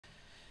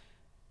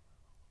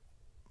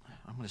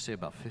I'm going to say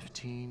about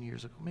 15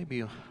 years ago,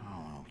 maybe, I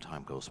don't know,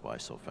 time goes by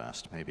so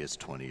fast, maybe it's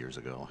 20 years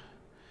ago.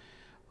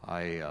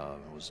 I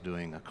was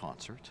doing a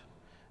concert,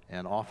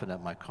 and often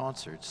at my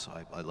concerts,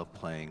 I love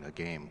playing a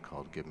game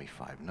called Give Me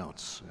 5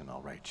 Notes, and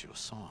I'll write you a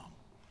song.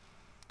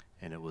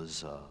 And it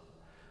was,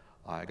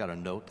 I got a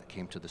note that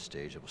came to the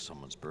stage. It was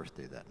someone's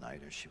birthday that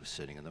night, and she was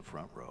sitting in the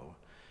front row,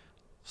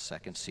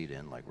 second seat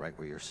in, like right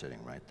where you're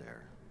sitting, right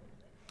there.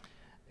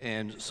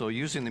 And so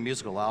using the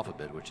musical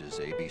alphabet, which is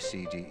A, B,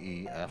 C, D,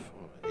 E, F,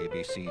 A,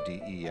 B, C,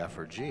 D, E, F,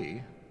 or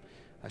G,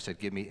 I said,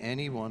 give me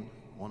any one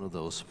of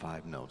those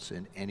 5 notes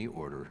in any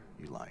order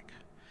you like.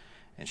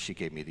 And she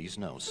gave me these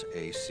notes,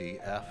 A, C,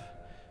 F,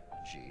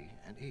 G,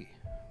 and E.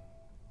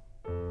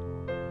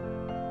 Isn't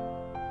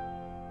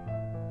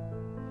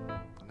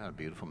that a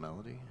beautiful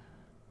melody?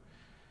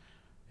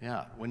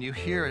 Yeah, when you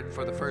hear it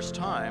for the first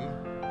time,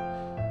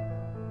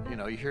 you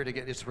know, you hear it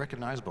again, it's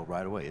recognizable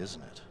right away,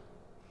 isn't it?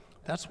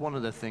 That's one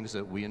of the things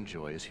that we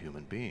enjoy as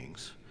human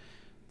beings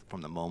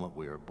from the moment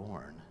we are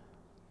born,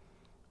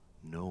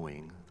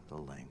 knowing the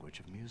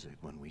language of music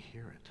when we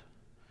hear it.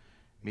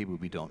 Maybe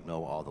we don't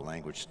know all the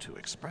language to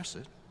express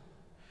it.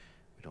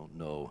 We don't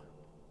know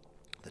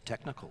the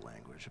technical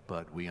language,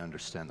 but we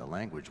understand the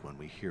language when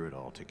we hear it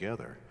all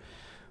together.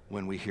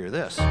 When we hear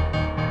this,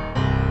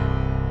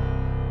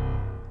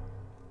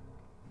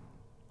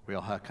 we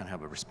all kind of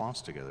have a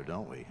response together,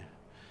 don't we?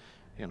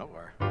 You know,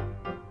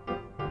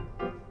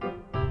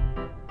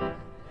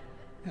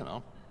 you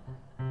know,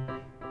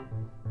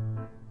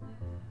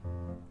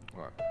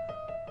 or,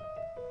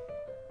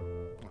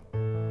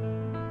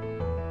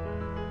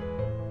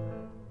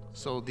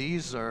 so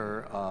these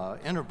are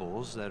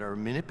intervals that are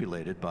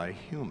manipulated by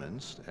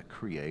humans that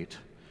create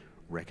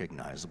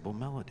recognizable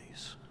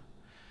melodies.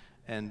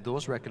 And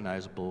those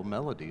recognizable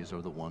melodies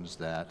are the ones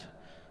that,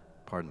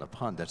 pardon the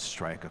pun, that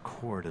strike a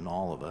chord in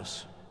all of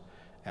us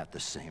at the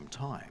same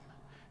time.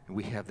 And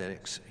we have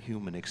that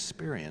human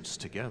experience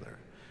together,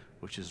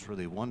 which is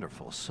really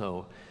wonderful.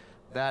 So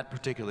that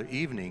particular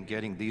evening,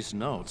 getting these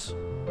notes,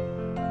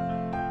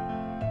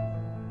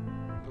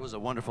 it was a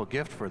wonderful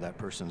gift for that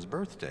person's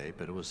birthday,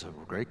 but it was a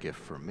great gift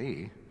for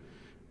me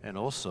and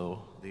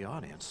also the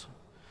audience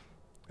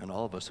and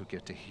all of us who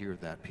get to hear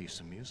that piece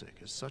of music.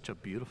 It's such a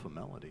beautiful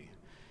melody.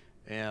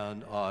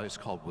 And it's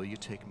called Will You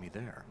Take Me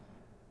There?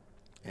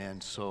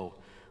 And so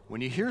when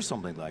you hear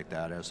something like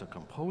that as a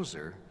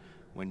composer,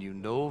 when you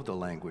know the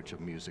language of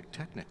music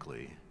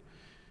technically,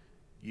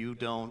 you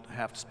don't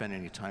have to spend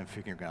any time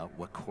figuring out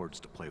what chords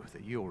to play with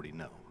it. You already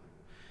know,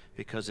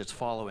 because it's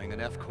following an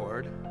F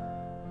chord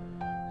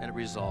and it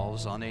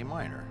resolves on A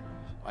minor.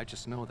 I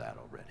just know that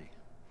already.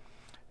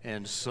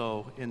 And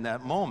so in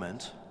that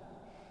moment,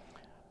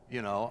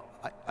 you know,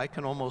 I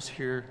can almost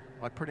hear,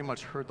 I pretty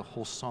much heard the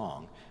whole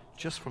song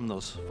just from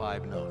those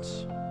 5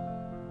 notes.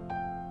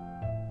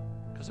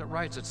 Because it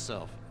writes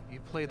itself. You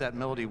play that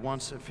melody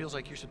once, it feels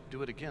like you should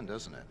do it again,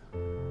 doesn't it?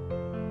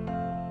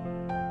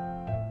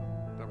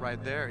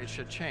 Right there, it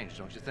should change,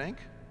 don't you think?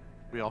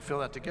 We all feel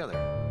that together.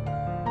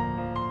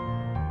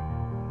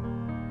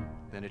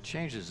 Then it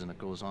changes and it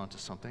goes on to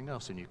something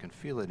else, and you can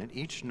feel it, and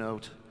each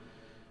note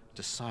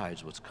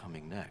decides what's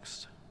coming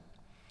next.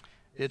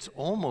 It's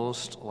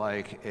almost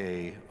like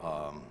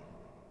an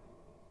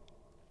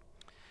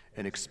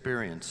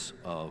experience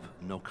of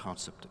no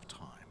concept of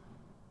time.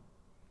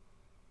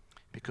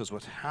 Because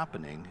what's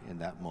happening in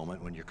that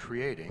moment when you're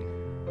creating,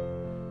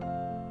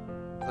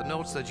 the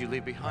notes that you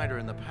leave behind are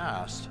in the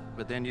past,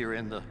 but then you're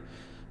in the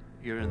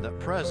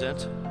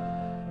present,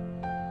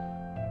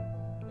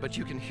 but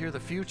you can hear the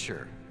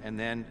future, and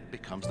then it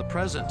becomes the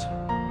present.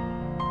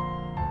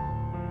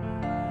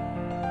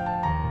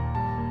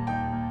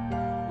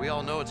 We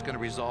all know it's going to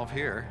resolve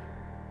here.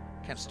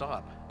 Can't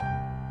stop.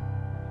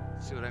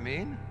 See what I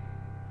mean?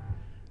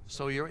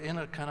 So you're in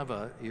a kind of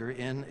a, you're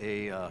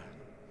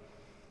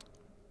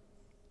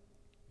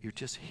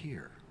just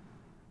here.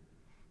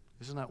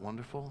 Isn't that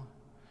wonderful?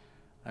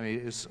 I mean,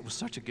 it was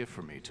such a gift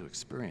for me to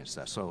experience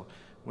that. So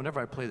whenever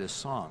I play this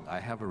song,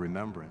 I have a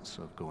remembrance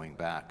of going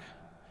back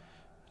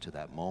to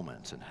that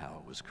moment and how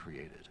it was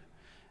created.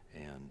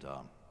 And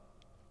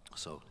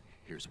so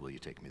here's Will You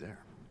Take Me There?